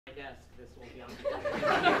desk, this will be on.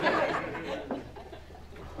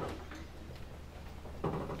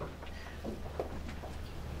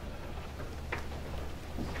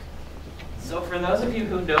 So for those of you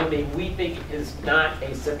who know me, weeping is not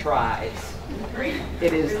a surprise.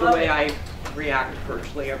 It is the way I react to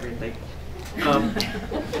virtually everything.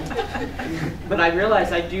 But I realize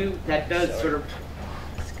that does sort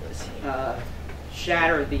of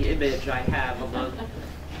shatter the image I have among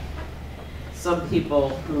some people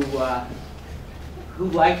who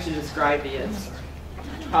like to describe me as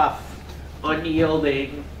tough,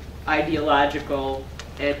 unyielding, ideological,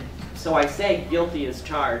 and so I say guilty as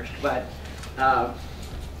charged, but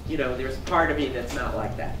you know, there's a part of me that's not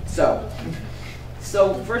like that. So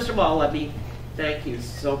first of all, let me thank you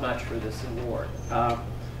so much for this award.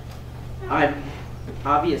 I'm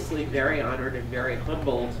obviously very honored and very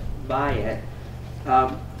humbled by it.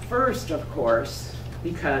 First, of course,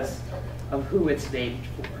 because of who it's named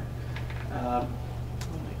for.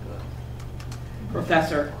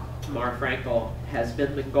 Professor Tamar Frankel has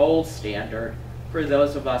been the gold standard for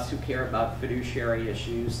those of us who care about fiduciary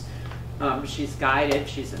issues. She's guided,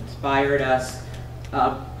 she's inspired us.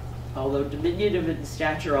 Although diminutive in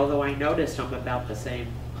stature, although I noticed I'm about the same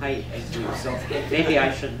height as you, so maybe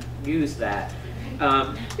I shouldn't use that.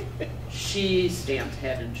 She stands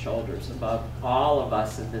head and shoulders above all of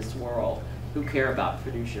us in this world who care about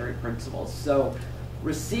fiduciary principles. So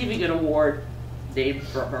receiving an award named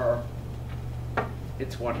for her,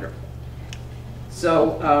 it's wonderful.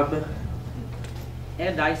 So,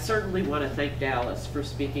 and I certainly want to thank Dallas for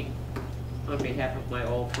speaking on behalf of my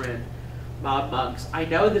old friend, Bob Muggs. I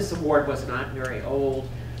know this award was not very old,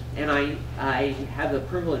 and I have the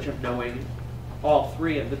privilege of knowing all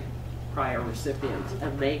three of the prior recipients,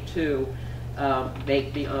 and they too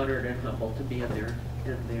make me honored and humbled to be in their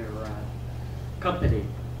company.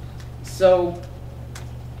 So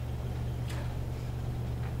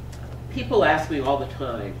people ask me all the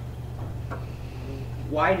time,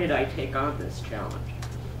 why did I take on this challenge?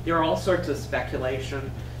 There are all sorts of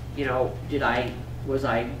speculation. You know, was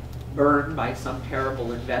I burned by some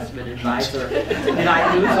terrible investment advisor? Did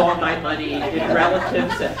I lose all my money? Did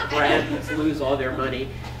relatives and friends lose all their money?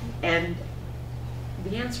 And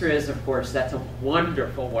the answer is, of course, that's a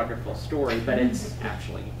wonderful, wonderful story, but it's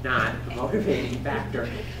actually not a motivating factor.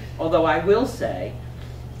 Although I will say,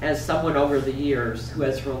 as someone over the years who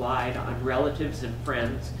has relied on relatives and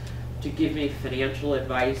friends to give me financial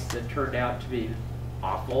advice that turned out to be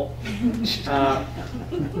awful,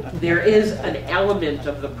 there is an element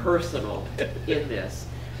of the personal in this.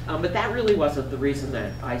 But that really wasn't the reason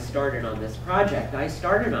that I started on this project. I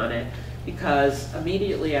started on it because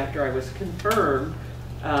immediately after I was confirmed,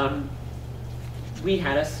 we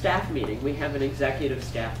had a staff meeting. We have an executive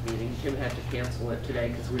staff meeting. Jim had to cancel it today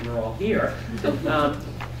because we were all here.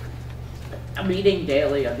 A meeting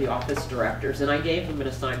daily of the office directors, and I gave them an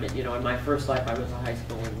assignment. You know, in my first life I was a high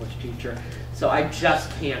school English teacher, so I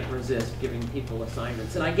just can't resist giving people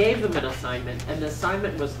assignments. And I gave them an assignment, and the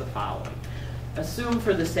assignment was the following. Assume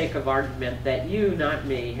for the sake of argument that you, not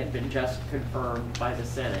me, had been just confirmed by the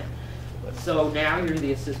Senate. So now you're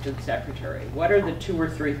the assistant secretary. What are the 2 or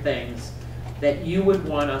 3 things that you would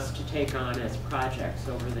want us to take on as projects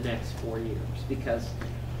over the next 4 years? Because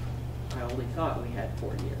I only thought we had 4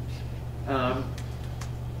 years.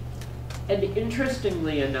 And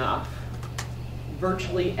interestingly enough,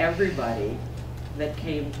 virtually everybody that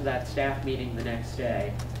came to that staff meeting the next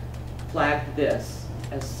day flagged this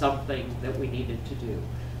as something that we needed to do.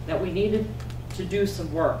 That we needed to do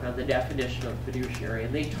some work on the definition of fiduciary.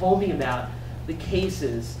 And they told me about the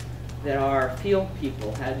cases that our field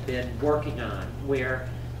people had been working on, where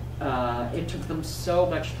it took them so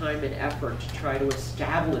much time and effort to try to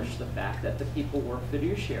establish the fact that the people were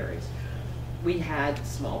fiduciaries. We had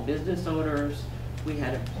small business owners, we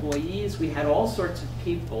had employees, we had all sorts of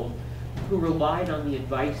people who relied on the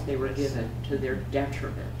advice they were given to their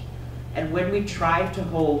detriment. And when we tried to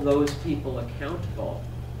hold those people accountable,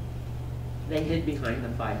 they hid behind the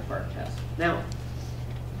 5-part test. Now,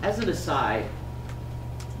 as an aside,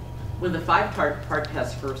 when the 5-part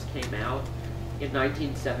test first came out in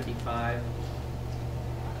 1975,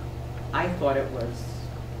 I thought it was,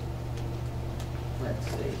 let's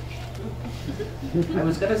see, I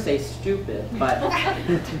was going to say stupid, but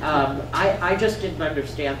I just didn't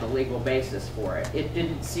understand the legal basis for it. It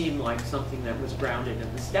didn't seem like something that was grounded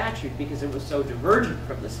in the statute because it was so divergent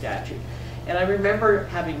from the statute. And I remember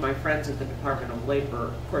having my friends at the Department of Labor,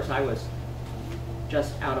 of course I was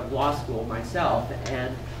just out of law school myself,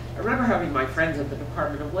 and I remember having my friends at the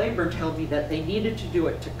Department of Labor tell me that they needed to do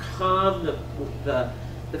it to calm the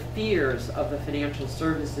the fears of the financial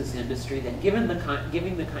services industry that giving the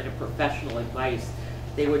kind of professional advice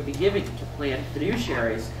they would be giving to planned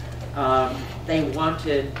fiduciaries, they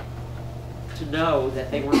wanted to know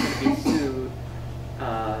that they weren't going to be sued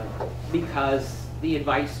because the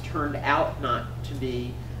advice turned out not to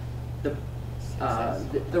be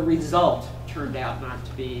the result turned out not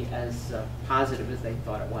to be as positive as they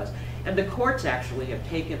thought it was. And the courts actually have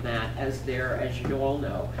taken that as their, as you all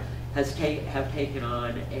know, have taken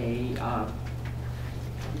on a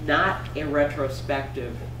not a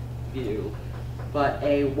retrospective view, but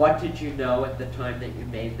a what did you know at the time that you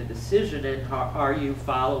made the decision, and how are you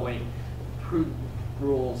following prudent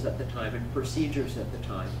rules at the time and procedures at the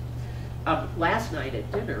time. Last night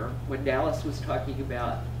at dinner, when Dallas was talking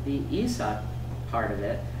about the ESOP part of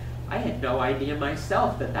it, I had no idea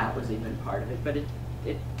myself that that was even part of it, but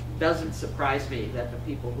it doesn't surprise me that the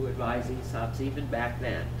people who advise ESOPs, even back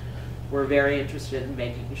then, were very interested in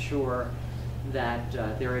making sure that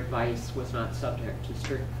their advice was not subject to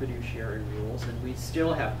strict fiduciary rules, and we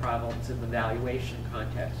still have problems in the valuation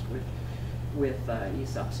context with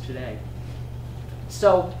ESOPs today.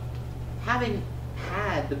 So, having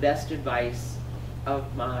had the best advice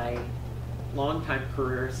of my longtime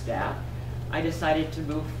career staff, I decided to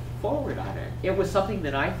move forward on it. It was something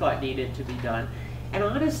that I thought needed to be done, and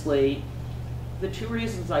honestly, the two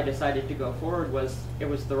reasons I decided to go forward was it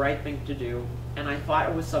was the right thing to do, and I thought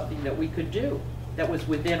it was something that we could do, that was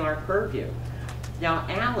within our purview. Now,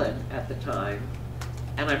 Alan at the time,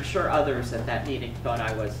 and I'm sure others at that meeting thought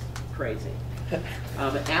I was crazy.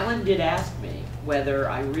 Alan did ask me whether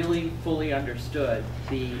I really fully understood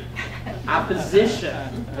the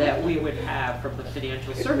opposition that we would have from the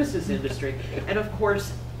financial services industry, and of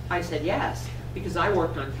course I said yes, because I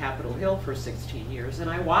worked on Capitol Hill for 16 years, and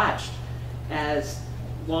I watched as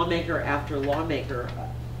lawmaker after lawmaker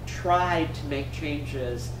tried to make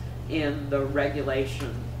changes in the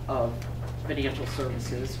regulation of financial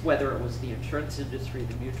services, whether it was the insurance industry,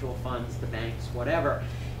 the mutual funds, the banks, whatever.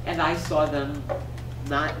 And I saw them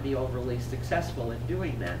not be overly successful in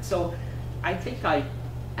doing that. So I think I,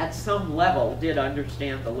 at some level, did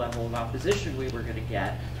understand the level of opposition we were going to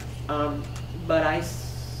get. But I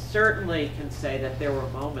certainly can say that there were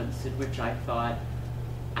moments in which I thought,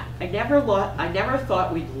 I never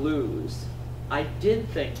thought we'd lose. I did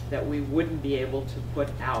think that we wouldn't be able to put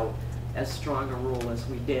out as strong a rule as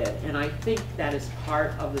we did. And I think that is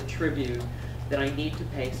part of the tribute that I need to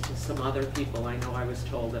pay to some other people. I know I was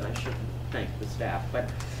told that I shouldn't thank the staff, but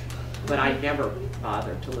I never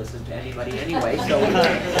bothered to listen to anybody anyway, so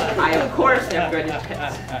I of course am going to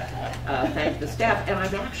thank the staff. And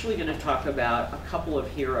I'm actually going to talk about a couple of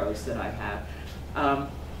heroes that I have.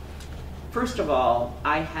 First of all,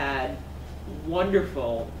 I had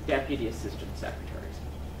wonderful deputy assistant secretaries.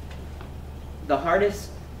 The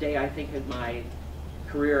hardest day, I think, in my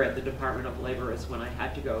career at the Department of Labor is when I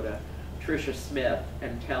had to go to Tricia Smith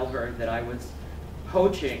and tell her that I was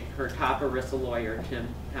poaching her top ERISA lawyer, Tim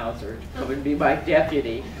Hauser, to come and be my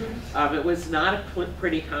deputy. It was not a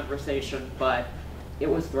pretty conversation, but it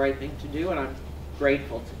was the right thing to do, and I'm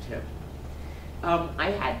grateful to Tim.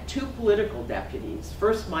 I had two political deputies.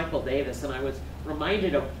 First, Michael Davis, and I was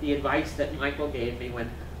reminded of the advice that Michael gave me when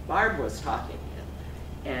Barb was talking,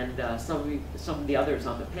 and some of the others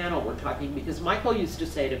on the panel were talking, because Michael used to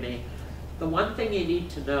say to me, the one thing you need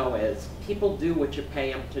to know is people do what you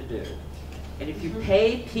pay them to do. And if you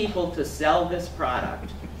pay people to sell this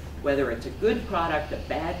product, whether it's a good product, a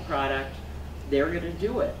bad product, they're going to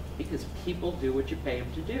do it because people do what you pay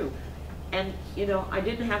them to do. And, you know, I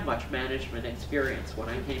didn't have much management experience when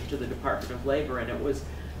I came to the Department of Labor, and it was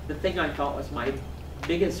the thing I thought was my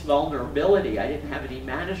biggest vulnerability. I didn't have any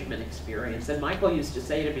management experience. And Michael used to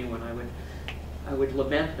say to me when I would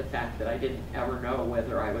lament the fact that I didn't ever know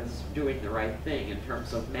whether I was doing the right thing in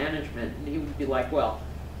terms of management, and he would be like, well,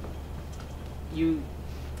 you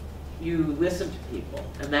listen to people,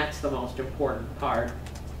 and that's the most important part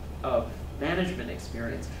of management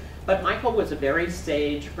experience. But Michael was a very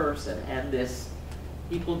sage person, and this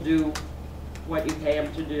people do what you pay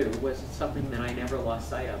them to do was something that I never lost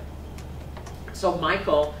sight of. So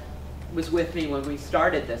Michael was with me when we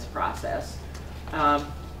started this process. And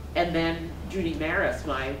then Judy Maris,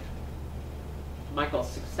 Michael's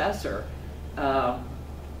successor,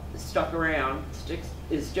 stuck around,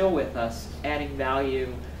 is still with us, adding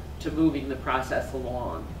value to moving the process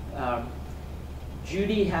along.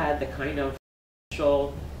 Judy had the kind of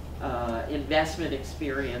financial investment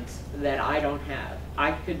experience that I don't have.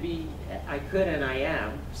 I could and I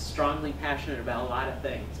am strongly passionate about a lot of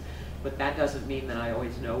things, but that doesn't mean that I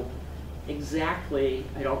always know exactly,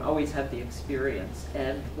 I don't always have the experience.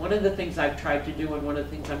 And one of the things I've tried to do, and one of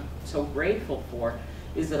the things I'm so grateful for,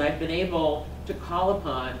 is that I've been able to call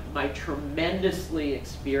upon my tremendously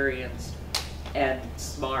experienced and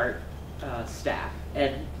smart staff.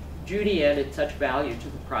 And Judy added such value to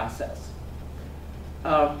the process.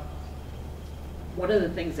 One of the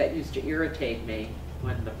things that used to irritate me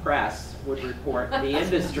when the press would report the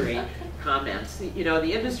industry comments, you know,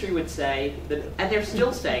 the industry would say, that, and they're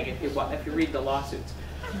still saying if you read the lawsuits,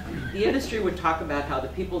 the industry would talk about how the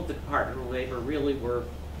people at the Department of Labor really were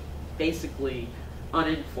basically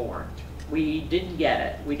uninformed. We didn't get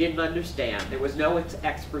it. We didn't understand. There was no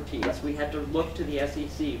expertise. We had to look to the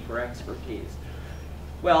SEC for expertise.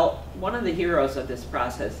 Well, one of the heroes of this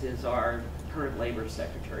process is our current Labor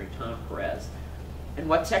Secretary, Tom Perez. And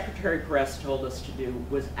what Secretary Perez told us to do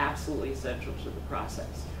was absolutely essential to the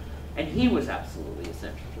process. And he was absolutely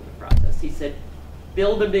essential to the process. He said,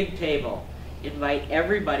 build a big table, invite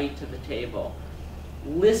everybody to the table,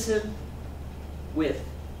 listen with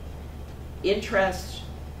interest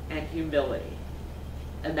and humility.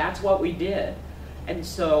 And that's what we did. And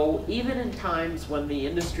so even in times when the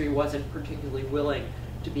industry wasn't particularly willing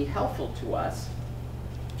to be helpful to us,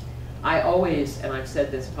 I always, and I've said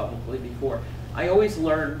this publicly before, I always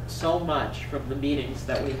learned so much from the meetings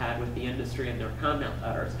that we had with the industry and their comment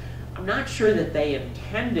letters. I'm not sure that they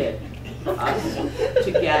intended for us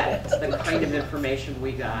to get the kind of information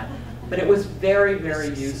we got, but it was very, very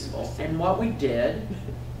useful. And what we did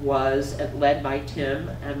was, led by Tim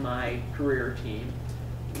and my career team,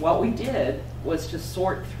 what we did was to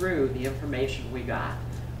sort through the information we got.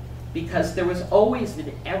 Because there was always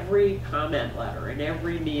in every comment letter, in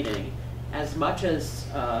every meeting, as much as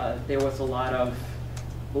there was a lot of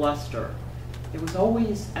bluster, there was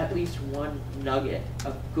always at least one nugget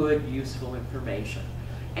of good, useful information.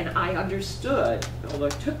 And I understood, although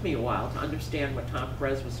it took me a while to understand what Tom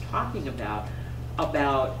Perez was talking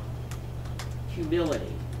about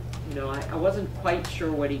humility. You know, I wasn't quite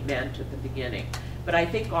sure what he meant at the beginning. But I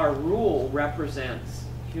think our rule represents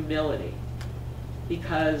humility.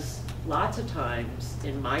 Because lots of times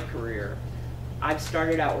in my career, I've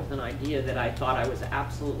started out with an idea that I thought I was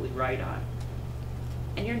absolutely right on.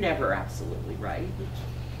 And you're never absolutely right.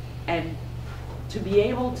 And to be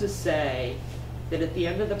able to say that at the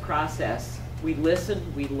end of the process, we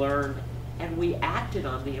listened, we learned, and we acted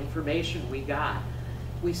on the information we got.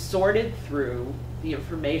 We sorted through the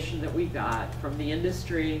information that we got from the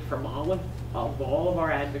industry, from all of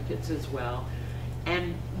our advocates as well,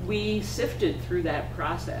 and we sifted through that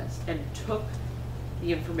process and took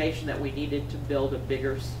the information that we needed to build a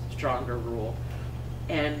bigger, stronger rule,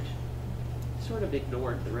 and sort of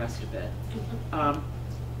ignored the rest of it.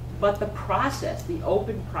 But the process, the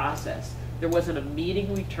open process, there wasn't a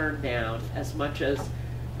meeting we turned down, as much as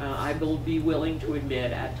I will be willing to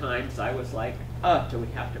admit at times I was like, oh, do we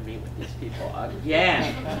have to meet with these people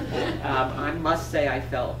again? I must say I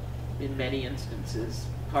felt in many instances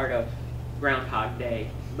part of Groundhog Day,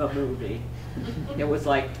 the movie. It was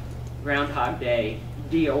like Groundhog Day,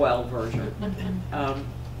 DOL version.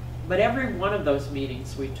 But every one of those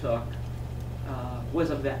meetings we took was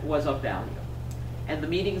of value. And the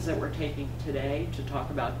meetings that we're taking today to talk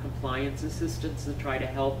about compliance assistance and try to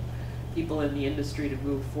help people in the industry to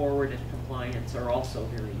move forward in compliance are also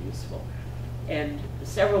very useful. And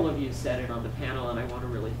several of you said it on the panel, and I want to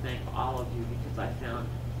really thank all of you, because I found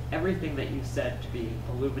everything that you said to be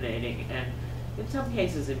illuminating and in some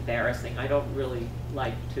cases embarrassing. I don't really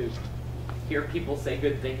like to hear people say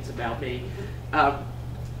good things about me.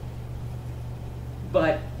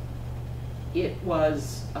 But it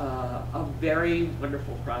was a very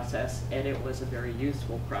wonderful process, and it was a very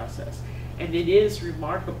useful process. And it is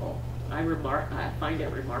remarkable. I find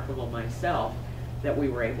it remarkable myself that we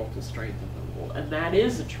were able to strengthen the rule. And that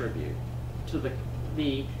is a tribute to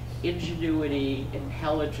the ingenuity,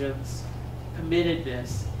 intelligence,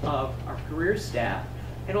 committedness of our career staff,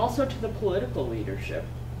 and also to the political leadership.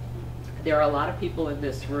 There are a lot of people in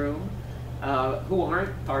this room who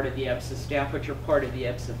aren't part of the EBSA staff, which are part of the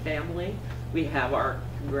EBSA family. We have our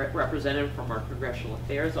representative from our Congressional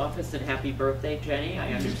Affairs Office, and happy birthday, Jenny.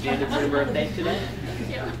 I understand it's your birthday today.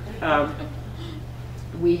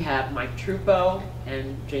 We have Mike Trupo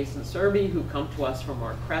and Jason Serby, who come to us from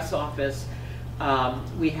our press office.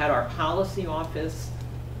 We had our policy office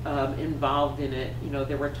involved in it. You know,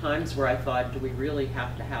 there were times where I thought, do we really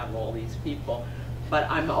have to have all these people? But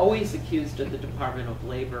I'm always accused of the Department of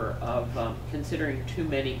Labor of considering too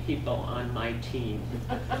many people on my team.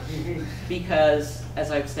 Because,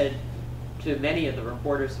 as I've said to many of the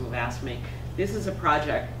reporters who have asked me, this is a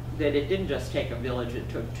project that it didn't just take a village, it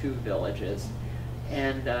took 2 villages.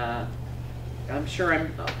 And I'm sure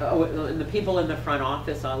and the people in the front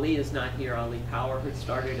office, Ali is not here, Ali Power, who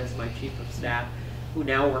started as my chief of staff, who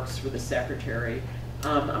now works for the secretary.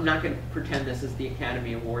 I'm not going to pretend this is the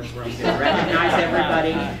Academy Awards where I'm going to recognize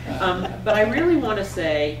everybody. But I really want to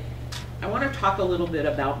say, I want to talk a little bit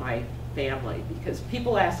about my family, because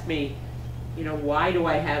people ask me, you know, why do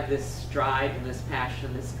I have this drive and this passion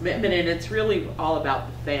and this commitment? And it's really all about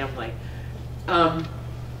the family.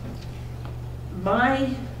 My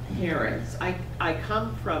parents, I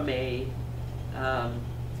come from a,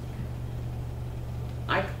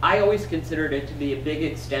 I always considered it to be a big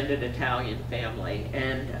extended Italian family,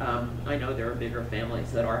 and I know there are bigger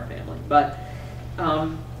families that are family, but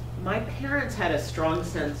my parents had a strong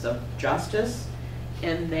sense of justice,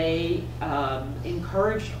 and they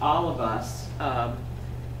encouraged all of us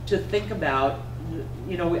to think about,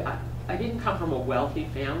 you know, I didn't come from a wealthy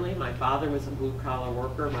family. My father was a blue-collar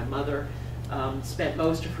worker. My mother spent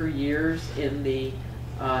most of her years in the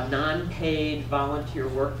non-paid volunteer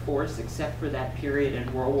workforce, except for that period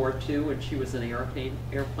in World War II when she was an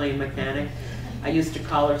airplane mechanic. I used to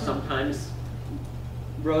call her sometimes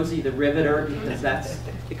Rosie the Riveter, because that's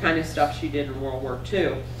the kind of stuff she did in World War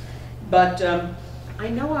II. But I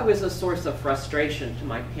know I was a source of frustration to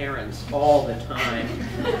my parents all the time,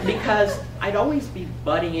 because I'd always be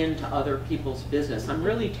butting into other people's business. I'm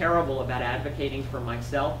really terrible about advocating for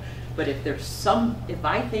myself, but if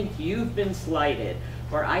I think you've been slighted,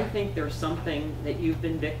 or I think there's something that you've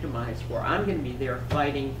been victimized for, I'm going to be there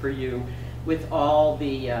fighting for you with all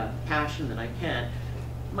the passion that I can.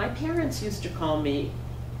 My parents used to call me,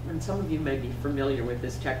 and some of you may be familiar with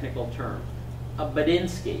this technical term, a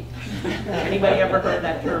Badinsky. Anybody ever heard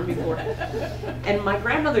that term before? And my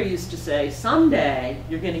grandmother used to say, someday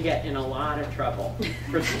you're going to get in a lot of trouble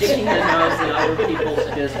for sticking your nose in other people's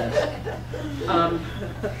business.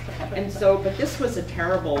 And so, but this was a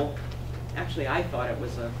terrible, actually I thought it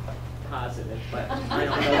was a positive, but I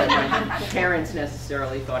don't know that my parents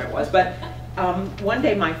necessarily thought it was. But one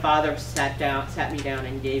day my father sat me down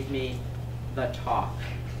and gave me the talk.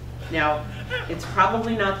 Now, it's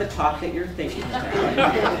probably not the talk that you're thinking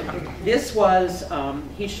about. This was,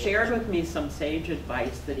 he shared with me some sage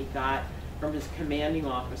advice that he got from his commanding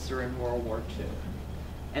officer in World War II.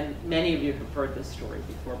 And many of you have heard this story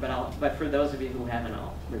before, but for those of you who haven't,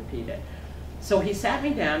 I'll repeat it. So he sat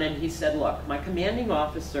me down and he said, look, my commanding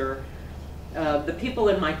officer, the people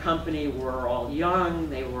in my company were all young,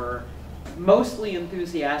 they were mostly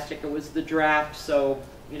enthusiastic. It was the draft, so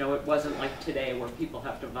you know, it wasn't like today where people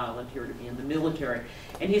have to volunteer to be in the military.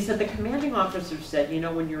 And he said, the commanding officer said, you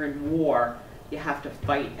know, when you're in war, you have to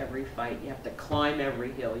fight every fight. You have to climb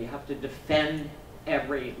every hill. You have to defend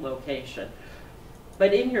every location.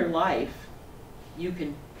 But in your life, you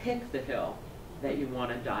can pick the hill that you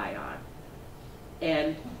want to die on.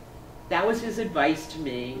 And that was his advice to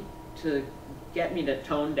me, to get me to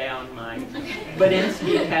tone down my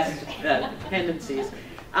Badinsky tendencies.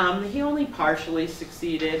 He only partially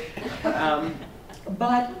succeeded,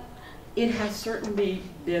 but it has certainly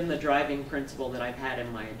been the driving principle that I've had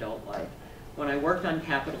in my adult life. When I worked on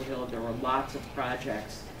Capitol Hill, there were lots of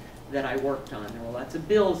projects that I worked on. There were lots of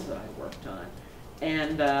bills that I worked on.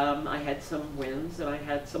 And I had some wins and I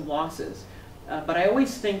had some losses. But I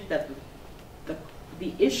always think that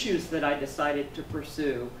the issues that I decided to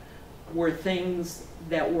pursue were things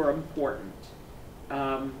that were important.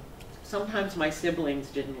 Sometimes my siblings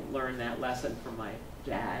didn't learn that lesson from my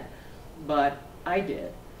dad, but I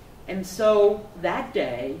did. And so that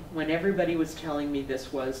day, when everybody was telling me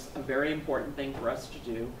this was a very important thing for us to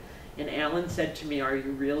do, and Alan said to me, are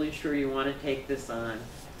you really sure you want to take this on?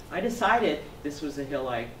 I decided this was a hill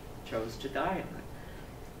I chose to die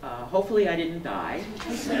on. Hopefully I didn't die.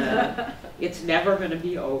 It's never going to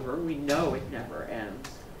be over. We know it never ends.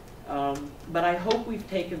 But I hope we've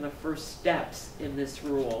taken the first steps in this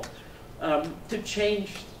rule to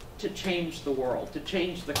change the world, to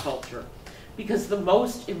change the culture. Because the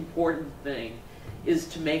most important thing is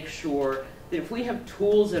to make sure that if we have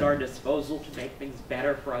tools at our disposal to make things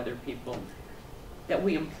better for other people, that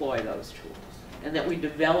we employ those tools and that we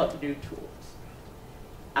develop new tools.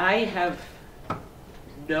 I have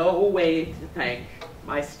no way to thank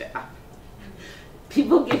my staff.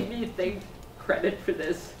 People give me credit for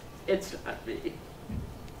this. It's not me.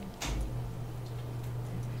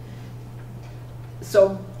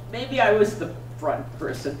 So maybe I was the front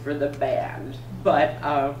person for the band, but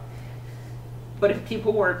if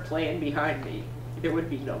people weren't playing behind me, there would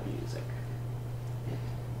be no music.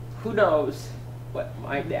 Who knows what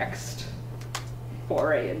my next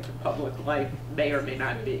foray into public life may or may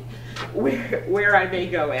not be, where I may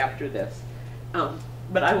go after this.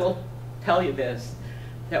 But I will tell you this,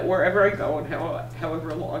 that wherever I go and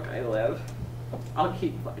however long I live, I'll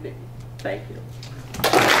keep fighting. Thank you.